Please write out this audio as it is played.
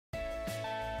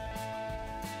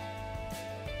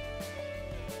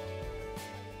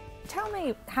tell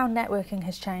me how networking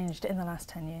has changed in the last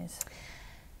 10 years.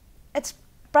 It's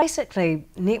basically,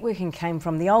 networking came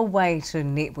from, the old way to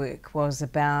network was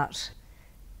about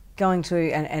going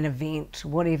to an event,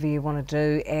 whatever you want to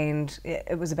do, and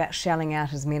it was about shelling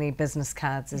out as many business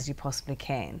cards as you possibly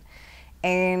can.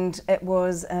 And it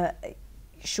was,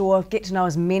 sure, get to know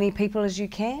as many people as you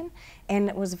can, and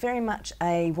it was very much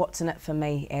a what's in it for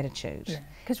me attitude.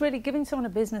 Because really, giving someone a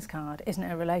business card isn't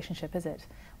a relationship, is it?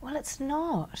 Well, it's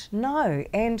not, no.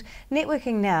 And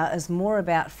networking now is more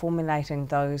about formulating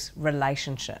those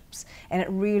relationships. And it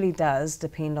really does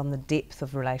depend on the depth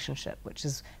of relationship,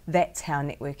 that's how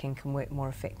networking can work more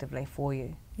effectively for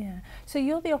you. Yeah. So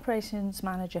you're the operations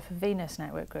manager for Venus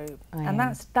Network Group, and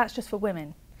that's just for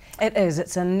women. It is.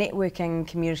 It's a networking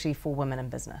community for women in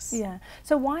business. Yeah.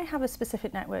 So why have a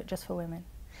specific network just for women?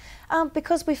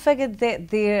 Because we figured that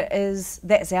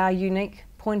that's our unique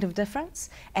point of difference,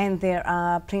 and there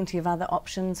are plenty of other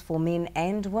options for men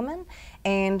and women,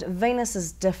 and Venus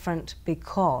is different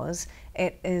because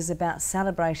it is about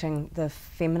celebrating the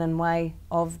feminine way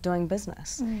of doing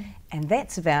business, and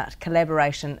that's about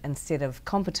collaboration instead of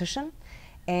competition,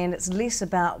 and it's less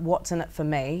about what's in it for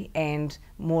me and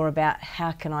more about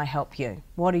how can I help you,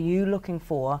 what are you looking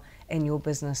for in your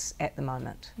business at the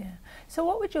moment. Yeah. So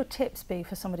what would your tips be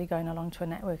for somebody going along to a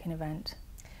networking event?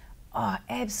 Oh,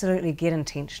 absolutely get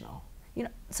intentional. You know,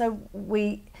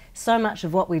 so much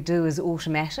of what we do is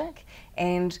automatic,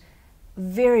 and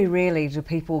very rarely do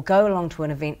people go along to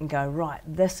an event and go, right,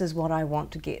 this is what I want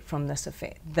to get from this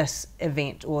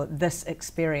event or this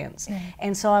experience.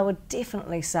 And so I would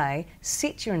definitely say,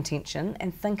 set your intention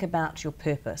and think about your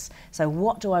purpose. So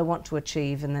what do I want to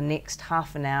achieve in the next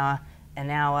half an hour,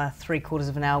 3/4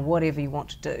 of an hour, whatever you want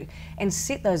to do, and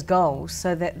set those goals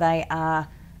so that they are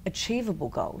achievable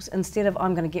goals. Instead of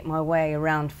I'm going to get my way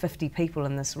around 50 people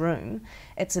in this room,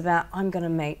 it's about I'm going to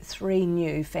meet 3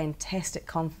 new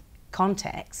fantastic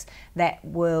contacts that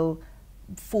will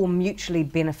form mutually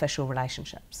beneficial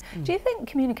relationships. Do you think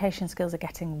communication skills are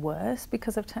getting worse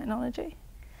because of technology?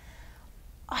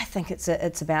 I think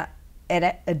it's about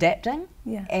adapting,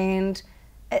 and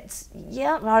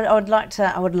I would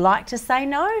like to say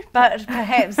no, but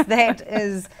perhaps that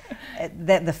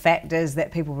the fact is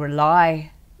that people rely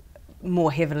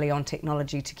more heavily on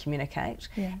technology to communicate,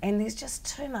 and there's just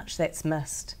too much that's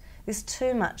missed. There's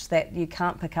too much that you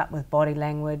can't pick up with body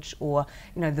language or,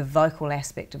 you know, the vocal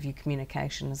aspect of your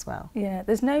communication as well. Yeah,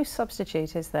 there's no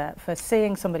substitute, is there, for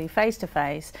seeing somebody face to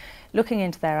face, looking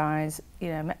into their eyes. You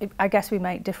know, I guess we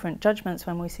make different judgments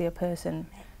when we see a person.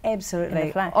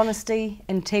 Absolutely. Honesty,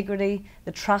 integrity,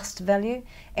 the trust value,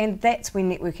 and that's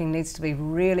when networking needs to be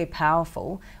really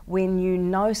powerful. When you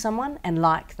know someone and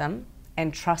like them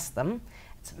and trust them,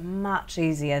 it's much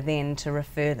easier then to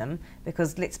refer them,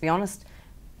 because let's be honest,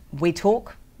 we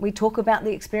talk about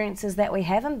the experiences that we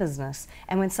have in business,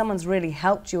 and when someone's really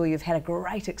helped you or you've had a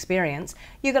great experience,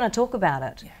 you're going to talk about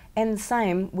it. And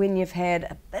same when you've had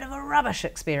a bit of a rubbish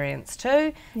experience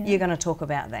too, you're going to talk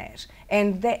about that.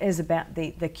 And that is about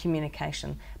the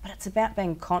communication, but it's about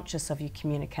being conscious of your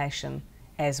communication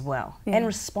as well, and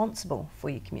responsible for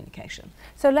your communication.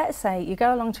 So let's say you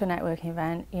go along to a networking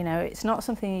event, you know, it's not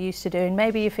something you're used to doing,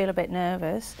 maybe you feel a bit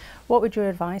nervous. What would your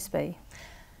advice be?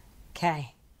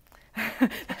 Okay.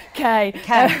 Okay.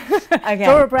 Okay.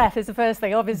 Draw a breath is the first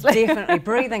thing, obviously. Definitely.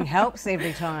 Breathing helps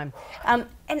every time.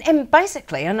 And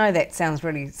basically, I know that sounds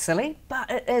really silly, but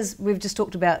it is. We've just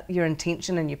talked about your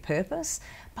intention and your purpose,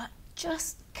 but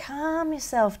just calm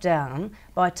yourself down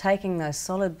by taking those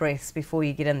solid breaths before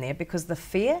you get in there, because the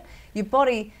fear, your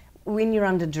body, when you're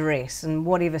under duress and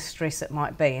whatever stress it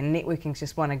might be, and networking is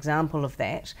just one example of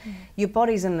that, your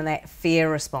body's in that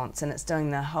fear response and it's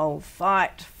doing the whole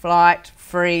fight, flight,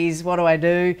 freeze, what do I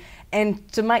do? And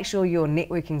to make sure your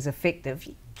networking's effective,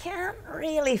 you can't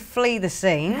really flee the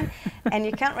scene and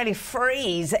you can't really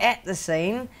freeze at the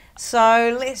scene,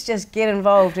 so let's just get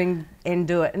involved and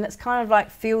do it. And it's kind of like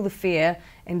feel the fear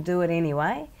and do it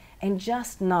anyway, and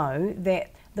just know that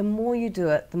the more you do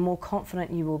it, the more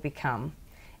confident you will become.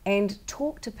 And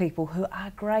talk to people who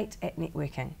are great at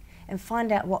networking and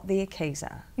find out what their keys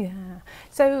are. Yeah.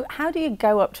 So how do you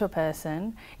go up to a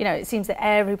person? You know, it seems that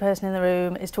every person in the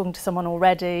room is talking to someone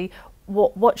already.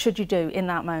 What should you do in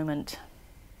that moment?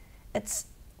 It's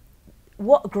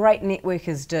what great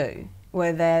networkers do,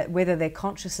 whether they're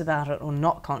conscious about it or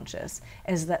not conscious,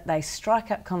 is that they strike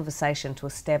up conversation to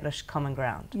establish common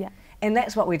ground. Yeah. And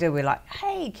that's what we do. We're like,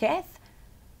 hey, Cath,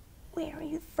 where are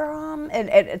you from?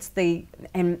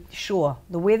 And sure,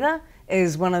 the weather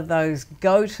is one of those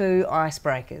go-to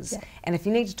icebreakers. Yeah. And if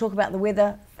you need to talk about the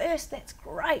weather first, that's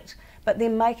great. But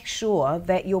then make sure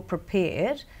that you're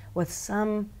prepared with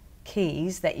some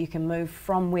keys that you can move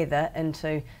from weather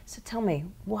into, so tell me,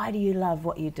 why do you love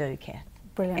what you do, Cath?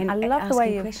 Brilliant. And I love the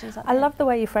way you like I love the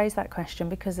way you phrase that question,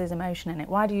 because there's emotion in it.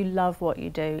 Why do you love what you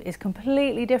do is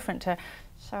completely different to,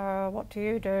 so what do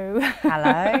you do?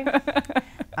 Hello,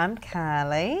 I'm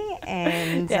Carly,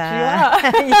 and yes,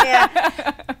 you are. yeah,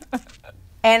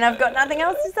 and I've got nothing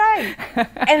else to say,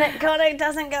 and it kind of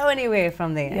doesn't go anywhere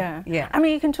from there. Yeah, yeah. I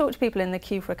mean, you can talk to people in the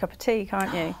queue for a cup of tea,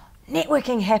 can't you?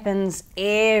 Networking happens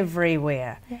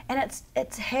everywhere, yeah. and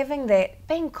it's having that,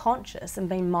 being conscious and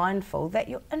being mindful that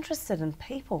you're interested in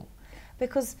people,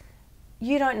 because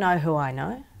you don't know who I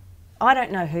know, I don't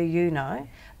know who you know,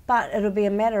 but it'll be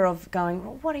a matter of going,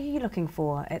 well, what are you looking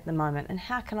for at the moment, and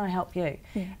how can I help you?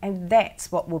 Yeah. And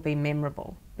that's what will be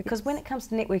memorable, because when it comes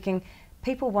to networking,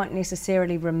 people won't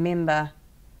necessarily remember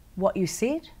what you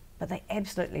said, but they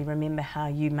absolutely remember how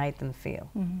you made them feel.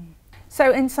 Mm-hmm.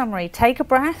 So in summary, take a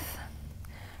breath,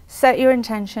 set your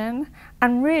intention,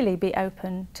 and really be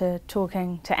open to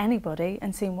talking to anybody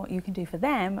and seeing what you can do for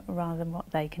them rather than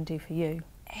what they can do for you.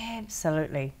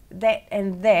 Absolutely.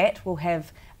 That will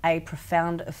have a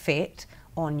profound effect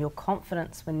on your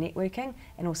confidence when networking,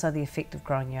 and also the effect of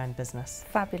growing your own business.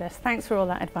 Fabulous. Thanks for all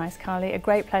that advice, Carly. A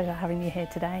great pleasure having you here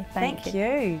today. Thank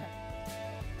you.